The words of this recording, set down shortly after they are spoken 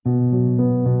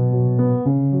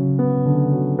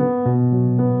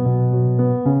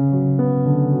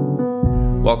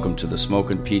welcome to the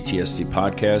Smokin' PTSD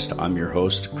podcast. I'm your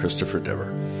host, Christopher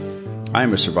Diver. I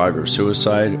am a survivor of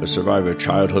suicide, a survivor of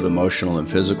childhood emotional and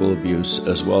physical abuse,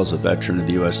 as well as a veteran of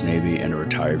the U.S. Navy and a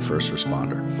retired first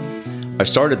responder. I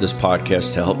started this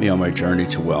podcast to help me on my journey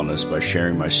to wellness by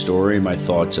sharing my story, my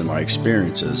thoughts, and my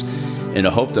experiences in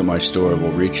the hope that my story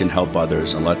will reach and help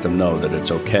others and let them know that it's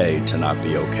okay to not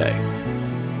be okay.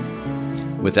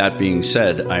 With that being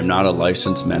said, I'm not a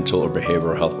licensed mental or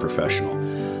behavioral health professional.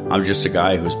 I'm just a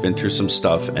guy who's been through some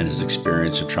stuff and has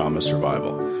experienced a trauma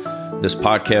survival. This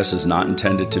podcast is not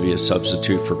intended to be a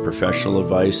substitute for professional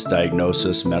advice,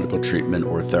 diagnosis, medical treatment,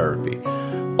 or therapy.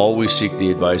 Always seek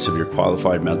the advice of your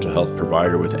qualified mental health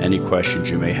provider with any questions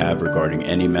you may have regarding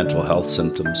any mental health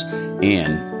symptoms,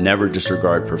 and never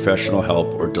disregard professional help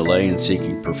or delay in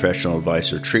seeking professional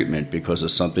advice or treatment because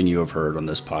of something you have heard on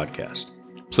this podcast.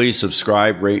 Please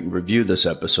subscribe, rate, and review this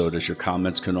episode, as your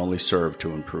comments can only serve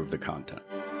to improve the content.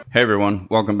 Hey everyone,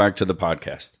 welcome back to the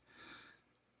podcast.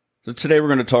 So today we're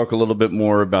going to talk a little bit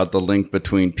more about the link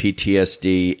between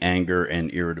PTSD, anger,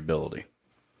 and irritability.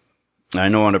 I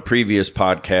know on a previous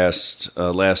podcast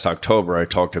last October I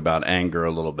talked about anger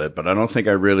a little bit, but I don't think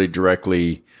I really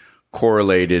directly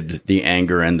correlated the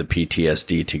anger and the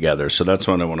PTSD together. So that's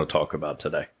what I want to talk about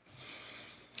today.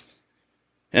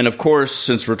 And of course,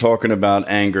 since we're talking about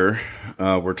anger,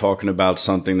 we're talking about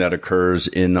something that occurs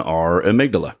in our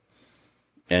amygdala.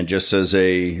 And just as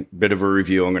a bit of a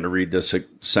review, I'm going to read this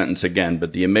sentence again,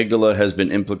 but the amygdala has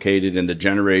been implicated in the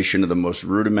generation of the most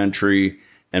rudimentary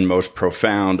and most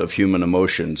profound of human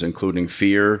emotions, including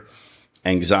fear,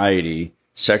 anxiety,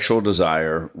 sexual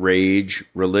desire, rage,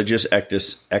 religious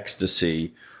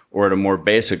ecstasy, or at a more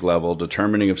basic level,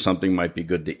 determining if something might be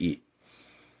good to eat.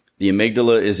 The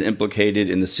amygdala is implicated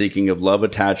in the seeking of love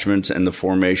attachments and the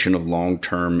formation of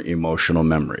long-term emotional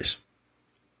memories.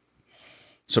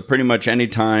 So pretty much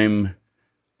anytime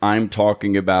I'm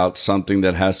talking about something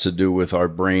that has to do with our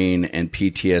brain and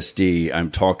PTSD,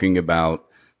 I'm talking about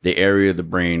the area of the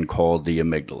brain called the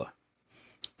amygdala.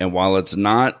 And while it's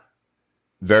not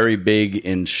very big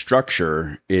in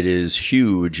structure, it is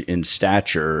huge in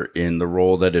stature in the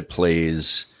role that it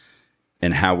plays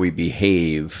and how we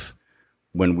behave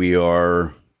when we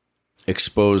are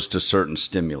exposed to certain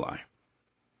stimuli.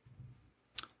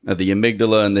 Now, the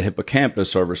amygdala and the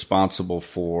hippocampus are responsible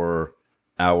for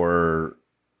our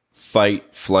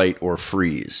fight, flight, or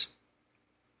freeze,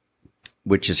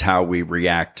 which is how we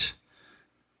react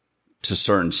to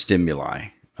certain stimuli.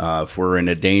 If we're in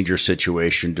a danger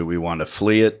situation, do we want to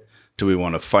flee it? Do we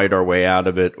want to fight our way out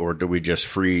of it? Or do we just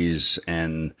freeze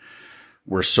and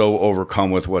we're so overcome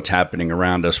with what's happening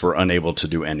around us, we're unable to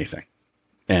do anything?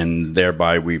 And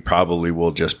thereby, we probably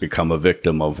will just become a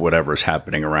victim of whatever's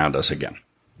happening around us again.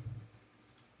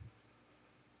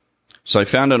 So I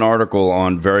found an article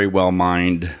on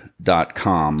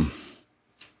verywellmind.com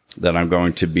that I'm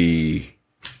going to be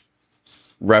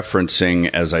referencing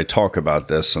as I talk about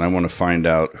this, and I want to find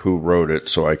out who wrote it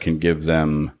so I can give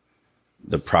them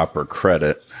the proper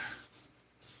credit.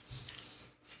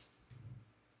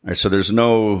 All right, so there's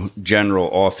no general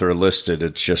author listed.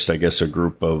 It's just, I guess, a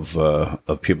group of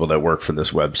people that work for this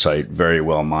website,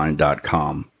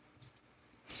 verywellmind.com.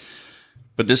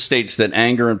 But this states that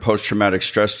anger and post-traumatic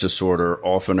stress disorder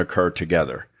often occur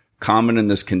together. Common in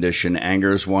this condition,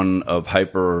 anger is one of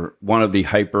the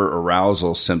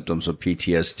hyper-arousal symptoms of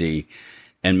PTSD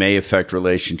and may affect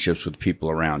relationships with people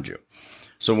around you.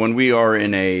 So when we are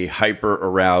in a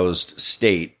hyper-aroused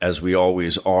state, as we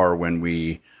always are when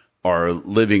we are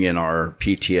living in our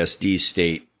PTSD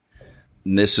state,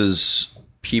 and this is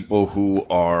people who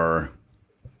are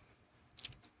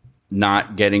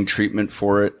not getting treatment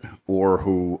for it, or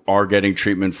who are getting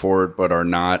treatment for it but are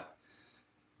not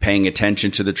paying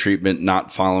attention to the treatment,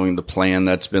 not following the plan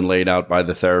that's been laid out by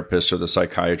the therapist or the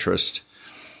psychiatrist.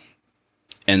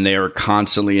 And they are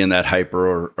constantly in that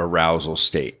hyper-arousal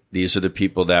state. These are the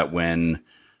people that when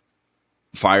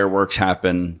fireworks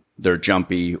happen, they're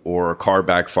jumpy, or a car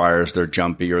backfires, they're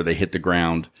jumpy, or they hit the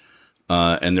ground,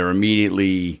 and they're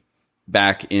immediately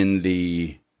back in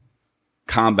the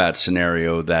combat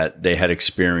scenario that they had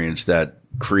experienced that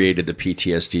created the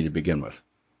PTSD to begin with.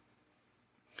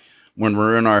 When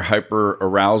we're in our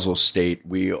hyper-arousal state,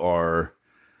 we are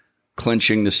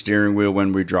clenching the steering wheel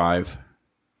when we drive.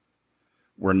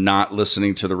 We're not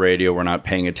listening to the radio. We're not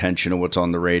paying attention to what's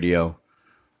on the radio.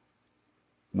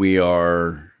 We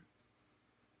are,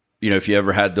 if you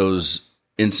ever had those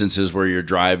instances where you're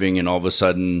driving and all of a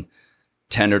sudden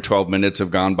 10 or 12 minutes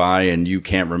have gone by and you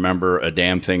can't remember a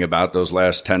damn thing about those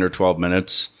last 10 or 12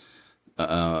 minutes,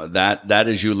 that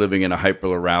is you living in a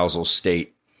hyperarousal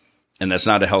state. And that's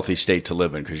not a healthy state to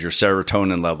live in, because your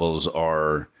serotonin levels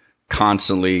are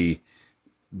constantly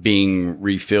being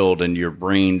refilled, and your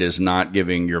brain is not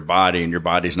giving your body, and your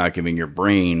body's not giving your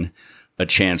brain a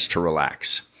chance to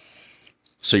relax.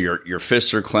 So your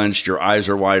fists are clenched, your eyes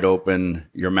are wide open,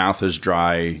 your mouth is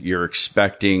dry, you're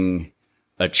expecting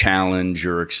a challenge,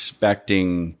 you're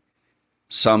expecting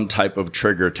some type of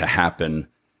trigger to happen,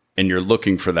 and you're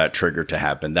looking for that trigger to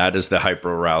happen. That is the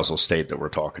hyperarousal state that we're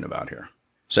talking about here.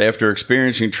 So after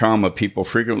experiencing trauma, people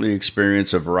frequently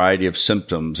experience a variety of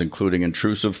symptoms, including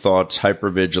intrusive thoughts,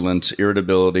 hypervigilance,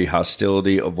 irritability,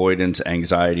 hostility, avoidance,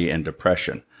 anxiety, and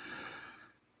depression.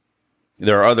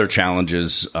 There are other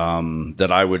challenges that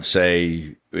I would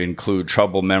say include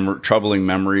troubling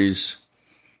memories,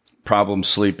 problem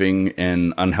sleeping,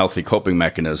 and unhealthy coping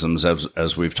mechanisms,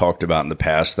 as we've talked about in the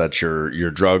past. That's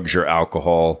your drugs, your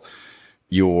alcohol,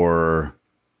 your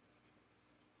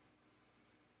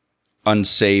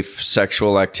unsafe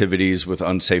sexual activities with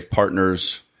unsafe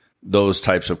partners. Those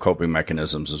types of coping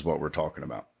mechanisms is what we're talking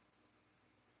about.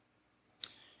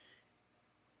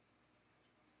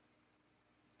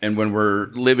 And when we're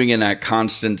living in that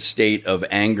constant state of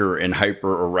anger and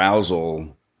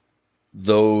hyperarousal,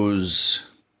 those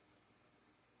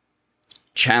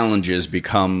challenges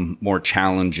become more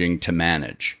challenging to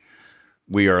manage.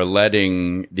 We are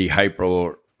letting the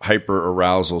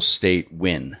hyperarousal state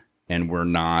win, and we're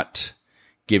not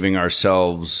giving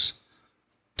ourselves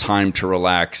time to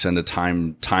relax and a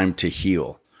time to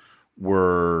heal.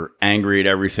 We're angry at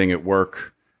everything at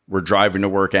work. We're driving to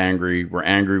work angry. We're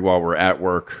angry while we're at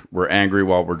work. We're angry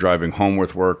while we're driving home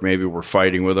with work. Maybe we're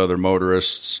fighting with other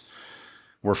motorists.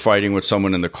 We're fighting with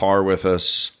someone in the car with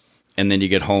us. And then you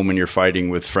get home and you're fighting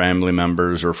with family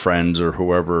members or friends or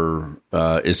whoever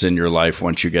is in your life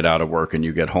once you get out of work and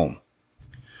you get home.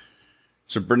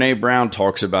 So Brené Brown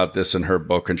talks about this in her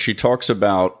book, and she talks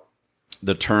about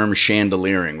the term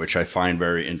chandeliering, which I find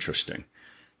very interesting.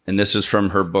 And this is from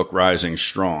her book, Rising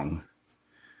Strong.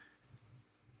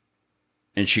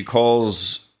 And she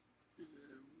calls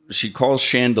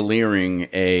chandeliering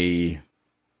a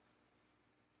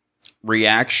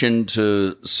reaction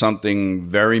to something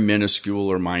very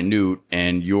minuscule or minute,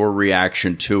 and your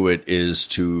reaction to it is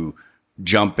to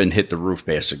jump and hit the roof,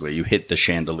 basically. You hit the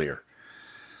chandelier.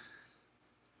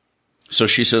 So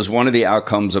she says, one of the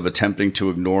outcomes of attempting to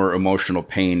ignore emotional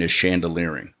pain is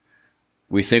chandeliering.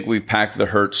 We think we've packed the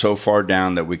hurt so far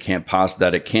down that it can't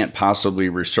possibly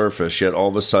resurface, yet all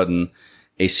of a sudden,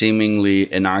 a seemingly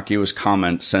innocuous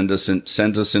comment sends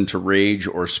us into rage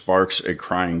or sparks a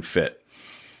crying fit.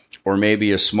 Or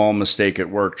maybe a small mistake at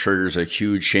work triggers a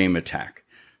huge shame attack.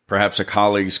 Perhaps a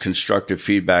colleague's constructive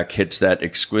feedback hits that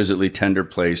exquisitely tender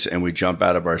place and we jump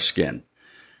out of our skin.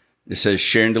 It says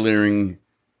chandeliering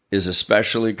is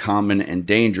especially common and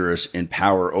dangerous in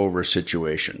power over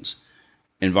situations.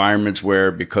 Environments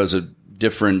where, because of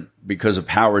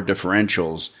power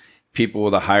differentials, people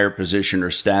with a higher position or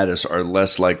status are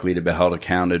less likely to be held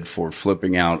accountable for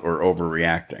flipping out or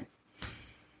overreacting.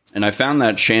 And I found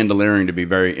that chandeliering to be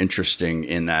very interesting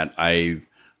in that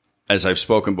as I've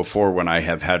spoken before, when I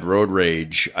have had road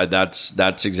rage,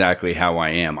 that's exactly how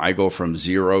I am. I go from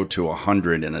 0 to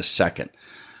 100 in a second.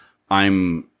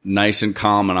 I'm nice and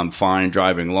calm and I'm fine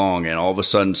driving along, and all of a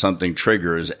sudden something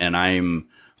triggers and I'm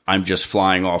just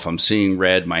flying off. I'm seeing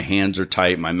red. My hands are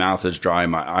tight. My mouth is dry.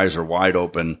 My eyes are wide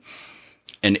open.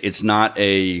 And it's not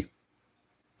a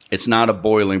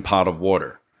boiling pot of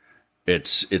water.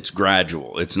 It's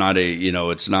gradual. It's not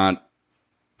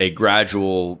a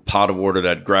gradual pot of water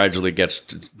that gradually gets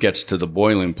to the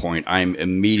boiling point. I'm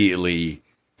immediately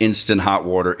instant hot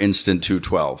water, instant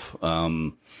 212.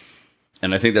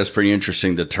 And I think that's pretty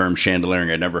interesting, the term chandeliering.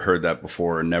 I never heard that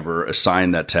before and never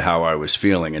assigned that to how I was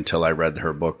feeling until I read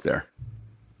her book there.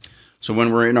 So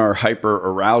when we're in our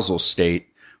hyperarousal state,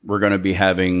 we're going to be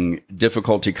having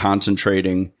difficulty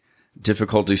concentrating,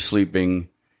 difficulty sleeping,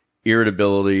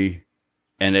 irritability,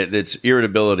 and it's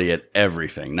irritability at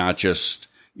everything, not just,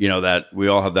 that we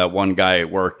all have that one guy at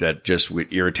work that just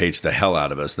irritates the hell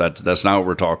out of us. That's not what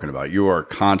we're talking about. You are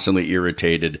constantly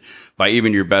irritated by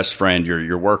even your best friend,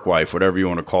 your work wife, whatever you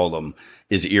want to call them,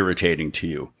 is irritating to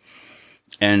you.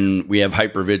 And we have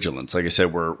hypervigilance. Like I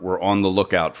said, we're on the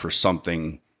lookout for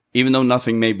something, even though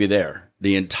nothing may be there.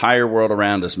 The entire world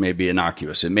around us may be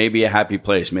innocuous. It may be a happy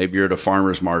place. Maybe you're at a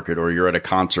farmer's market or you're at a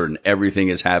concert and everything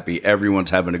is happy.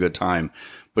 Everyone's having a good time.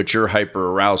 But your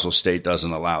hyperarousal state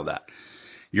doesn't allow that.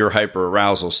 Your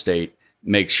hyperarousal state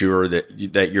makes sure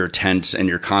that you're tense and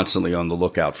you're constantly on the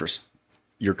lookout for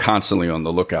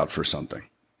something.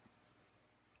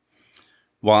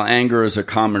 While anger is a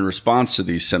common response to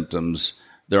these symptoms,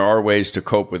 there are ways to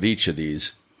cope with each of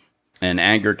these. And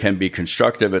anger can be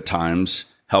constructive at times,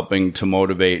 helping to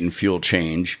motivate and fuel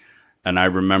change. And I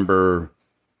remember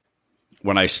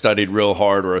when I studied real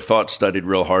hard, or I thought studied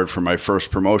real hard for my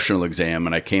first promotional exam,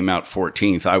 and I came out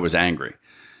 14th, I was angry.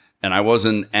 And I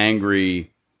wasn't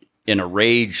angry in a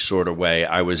rage sort of way.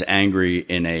 I was angry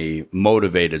in a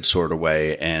motivated sort of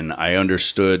way. And I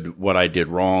understood what I did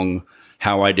wrong,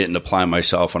 how I didn't apply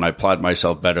myself, and I applied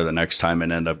myself better the next time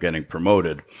and ended up getting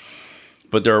promoted.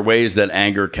 But there are ways that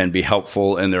anger can be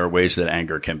helpful, and there are ways that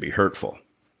anger can be hurtful.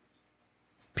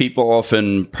 People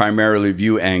often primarily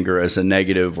view anger as a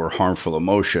negative or harmful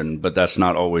emotion, but that's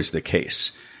not always the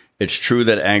case. It's true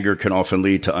that anger can often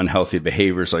lead to unhealthy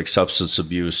behaviors like substance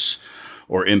abuse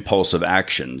or impulsive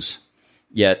actions.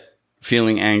 Yet,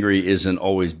 feeling angry isn't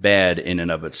always bad in and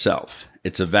of itself.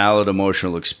 It's a valid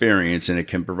emotional experience, and it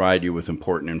can provide you with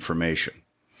important information.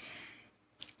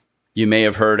 You may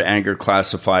have heard anger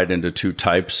classified into two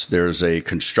types. There's a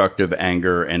constructive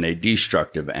anger and a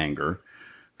destructive anger.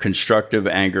 Constructive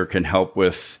anger can help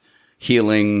with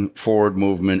healing, forward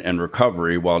movement, and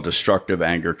recovery, while destructive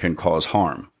anger can cause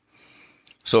harm.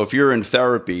 So if you're in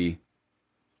therapy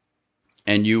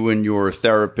and you and your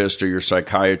therapist or your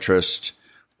psychiatrist,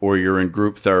 or you're in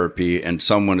group therapy and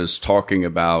someone is talking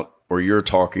about, or you're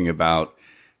talking about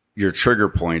your trigger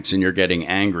points and you're getting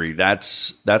angry,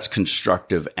 that's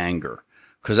constructive anger,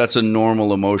 because that's a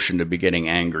normal emotion to be getting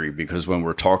angry, because when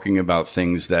we're talking about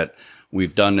things that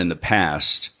we've done in the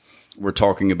past, we're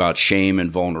talking about shame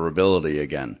and vulnerability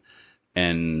again.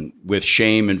 And with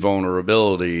shame and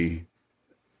vulnerability,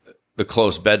 the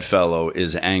close bedfellow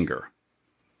is anger.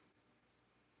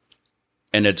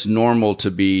 And it's normal to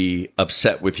be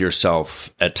upset with yourself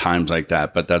at times like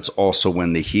that, but that's also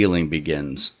when the healing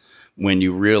begins, when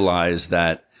you realize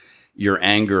that your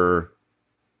anger,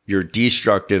 your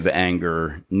destructive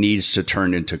anger, needs to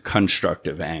turn into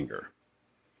constructive anger.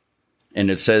 And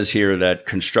it says here that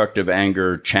constructive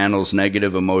anger channels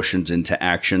negative emotions into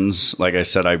actions. Like I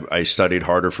said, I studied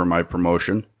harder for my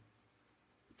promotion.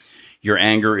 Your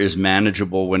anger is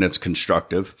manageable when it's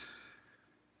constructive.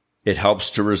 It helps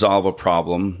to resolve a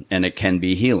problem, and it can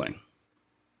be healing.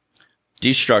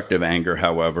 Destructive anger,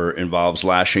 however, involves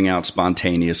lashing out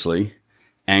spontaneously.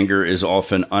 Anger is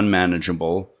often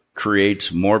unmanageable,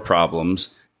 creates more problems,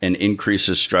 and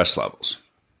increases stress levels.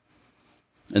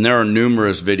 And there are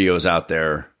numerous videos out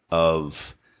there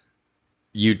of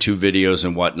YouTube videos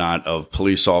and whatnot of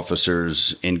police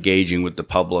officers engaging with the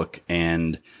public,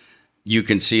 and you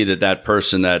can see that that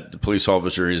person that the police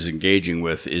officer is engaging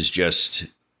with is just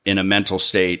in a mental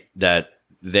state that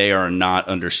they are not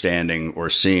understanding or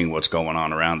seeing what's going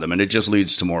on around them, and it just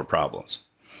leads to more problems.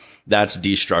 That's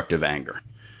destructive anger.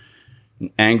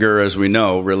 Anger, as we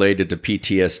know, related to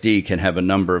PTSD, can have a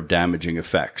number of damaging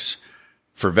effects.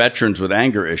 For veterans with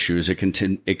anger issues, it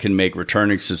can make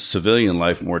returning to civilian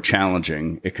life more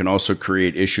challenging. It can also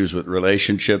create issues with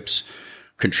relationships,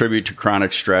 contribute to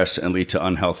chronic stress, and lead to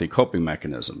unhealthy coping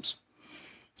mechanisms.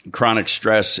 Chronic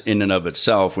stress in and of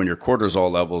itself, when your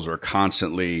cortisol levels are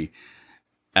constantly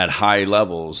at high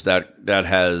levels, that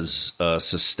has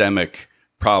systemic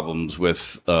problems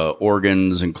with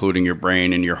organs, including your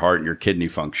brain and your heart and your kidney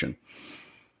function.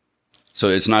 So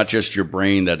it's not just your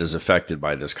brain that is affected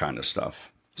by this kind of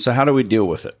stuff. So how do we deal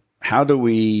with it? How do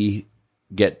we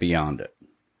get beyond it?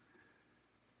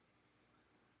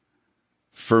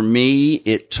 For me,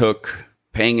 it took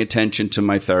paying attention to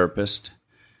my therapist.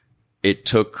 It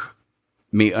took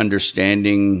me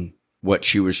understanding what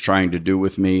she was trying to do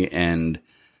with me and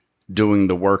doing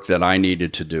the work that I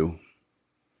needed to do.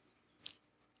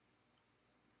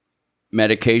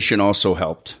 Medication also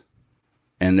helped.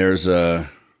 And there's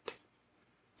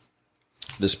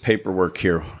this paperwork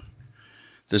here.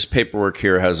 This paperwork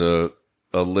here has a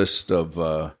list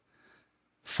of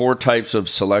 4 types of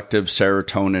selective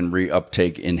serotonin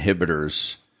reuptake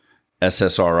inhibitors,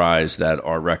 SSRIs, that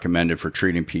are recommended for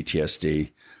treating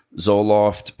PTSD: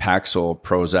 Zoloft, Paxil,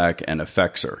 Prozac, and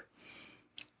Effexor.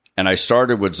 And I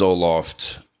started with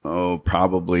Zoloft,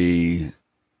 probably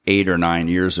 8 or 9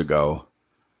 years ago,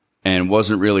 and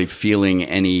wasn't really feeling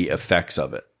any effects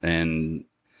of it. And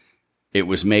it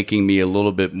was making me a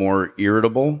little bit more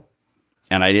irritable.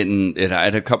 And it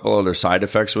had a couple other side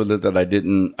effects with it that I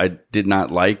did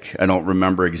not like. I don't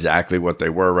remember exactly what they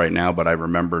were right now, but I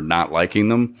remember not liking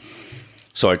them.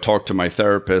 So I talked to my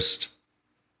therapist.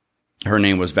 Her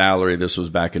name was Valerie. This was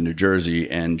back in New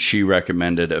Jersey, and she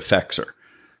recommended Effexor.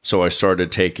 So I started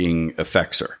taking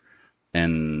Effexor,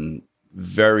 and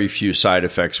very few side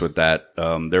effects with that.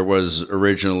 There was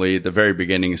originally, at the very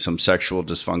beginning, some sexual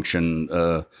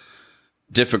dysfunction,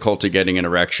 difficulty getting an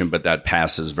erection, but that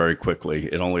passes very quickly.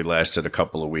 It only lasted a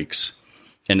couple of weeks.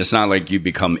 And it's not like you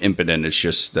become impotent. It's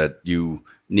just that you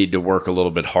need to work a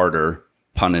little bit harder,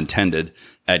 pun intended,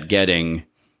 at getting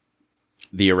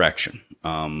the erection.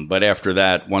 But after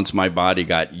that, once my body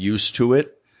got used to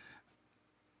it,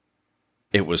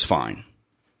 it was fine.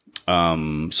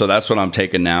 So that's what I'm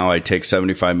taking now. I take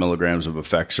 75 milligrams of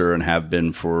Effexor and have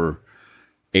been for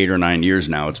 8 or 9 years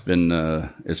now. It's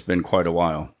been quite a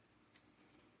while.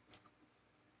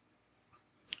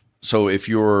 So if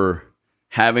you're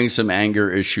having some anger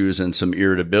issues and some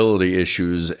irritability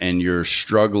issues and you're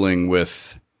struggling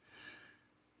with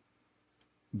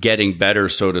getting better,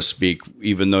 so to speak,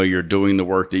 even though you're doing the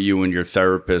work that you and your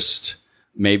therapist,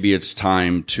 maybe it's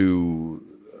time to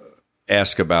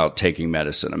ask about taking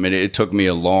medicine. I mean, it took me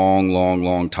a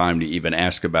long time to even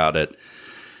ask about it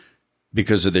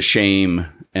because of the shame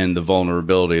and the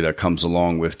vulnerability that comes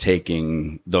along with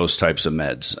taking those types of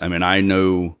meds. I mean, I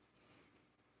know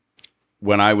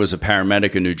when I was a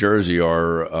paramedic in New Jersey,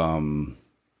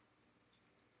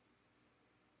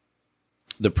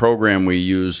 the program we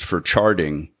used for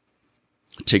charting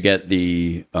to get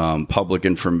the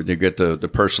to get the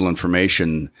personal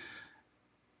information,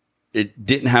 it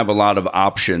didn't have a lot of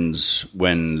options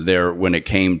when it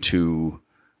came to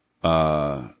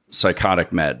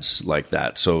psychotic meds like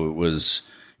that. So it was,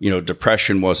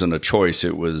 depression wasn't a choice.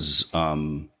 It was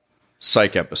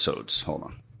psych episodes. Hold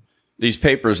on. These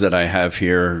papers that I have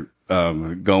here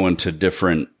go into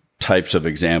different types of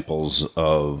examples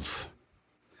of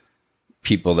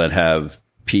people that have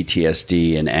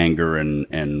PTSD and anger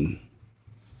and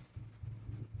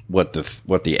what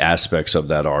the aspects of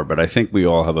that are. But I think we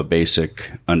all have a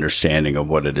basic understanding of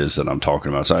what it is that I'm talking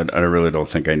about. So I really don't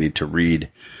think I need to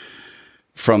read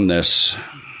from this.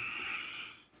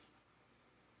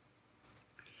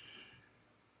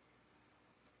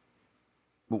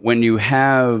 When you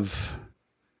have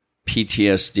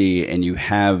PTSD and you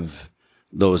have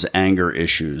those anger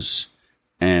issues,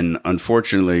 and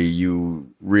unfortunately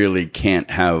you really can't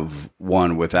have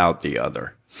one without the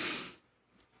other.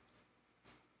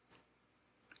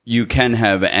 You can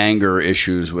have anger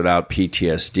issues without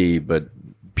PTSD, but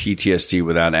PTSD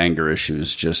without anger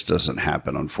issues just doesn't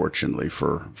happen, unfortunately,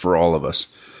 for all of us.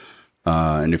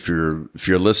 And if you're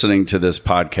listening to this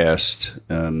podcast,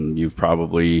 you've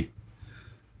probably,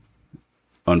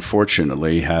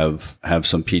 unfortunately, have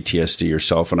some PTSD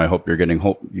yourself, and I hope you're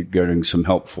getting some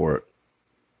help for it.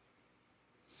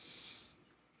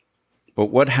 But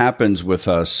what happens with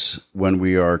us when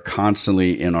we are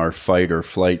constantly in our fight or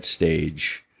flight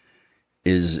stage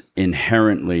is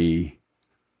inherently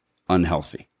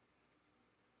unhealthy.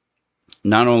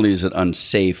 Not only is it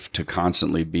unsafe to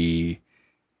constantly be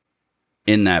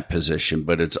in that position,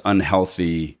 but it's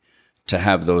unhealthy to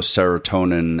have those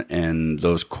serotonin and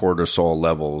those cortisol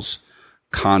levels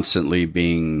constantly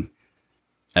being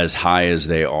as high as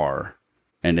they are.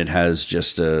 And it has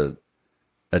just a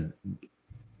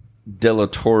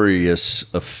deleterious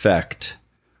effect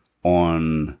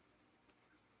on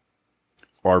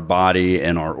our body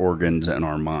and our organs and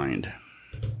our mind.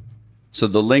 So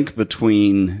the link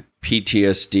between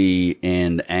PTSD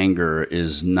and anger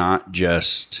is not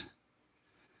just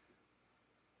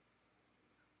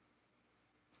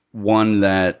one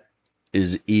that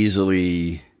is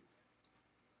easily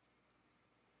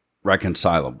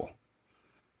reconcilable.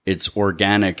 It's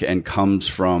organic and comes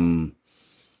from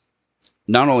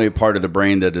not only a part of the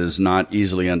brain that is not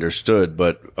easily understood,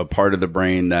 but a part of the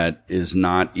brain that is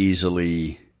not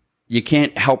easily, you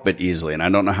can't help it easily. And I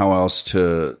don't know how else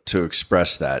to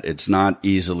express that. It's not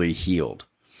easily healed.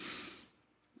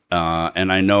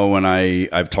 And I know when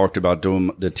I've talked about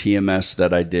doing the TMS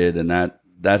that I did, and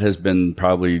that has been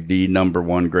probably the number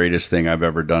one greatest thing I've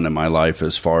ever done in my life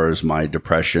as far as my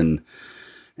depression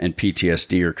and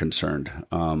PTSD are concerned.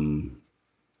 I'm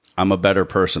a better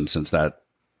person since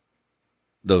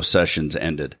those sessions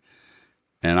ended.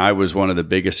 And I was one of the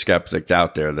biggest skeptics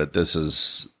out there that this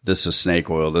is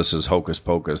snake oil, this is hocus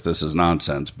pocus, this is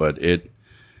nonsense, but it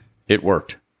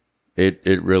worked. It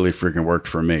really freaking worked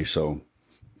for me. So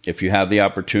if you have the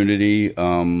opportunity,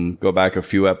 go back a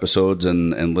few episodes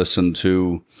and listen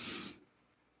to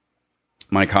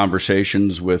my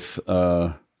conversations with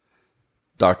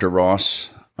Dr. Ross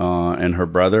and her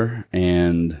brother,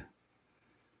 and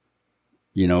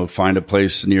find a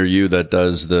place near you that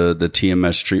does the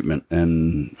TMS treatment,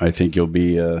 and I think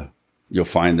you'll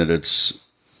find that it's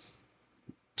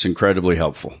incredibly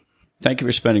helpful. Thank you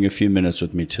for spending a few minutes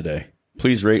with me today.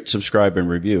 Please rate, subscribe, and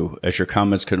review, as your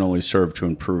comments can only serve to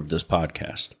improve this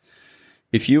podcast.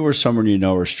 If you or someone you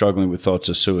know are struggling with thoughts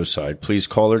of suicide, please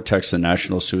call or text the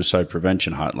National Suicide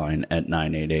Prevention Hotline at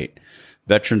 988.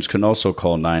 Veterans can also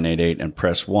call 988 and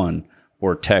press 1,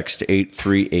 or text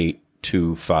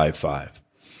 838-255.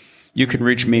 You can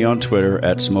reach me on Twitter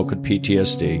at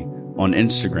SmokinPTSD, on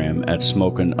Instagram at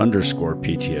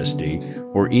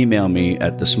smokin_PTSD, or email me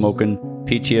at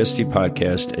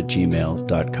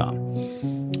thesmokinptsdpodcast@gmail.com.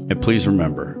 And please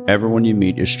remember, everyone you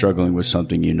meet is struggling with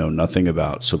something you know nothing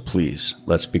about, so please,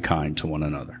 let's be kind to one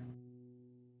another.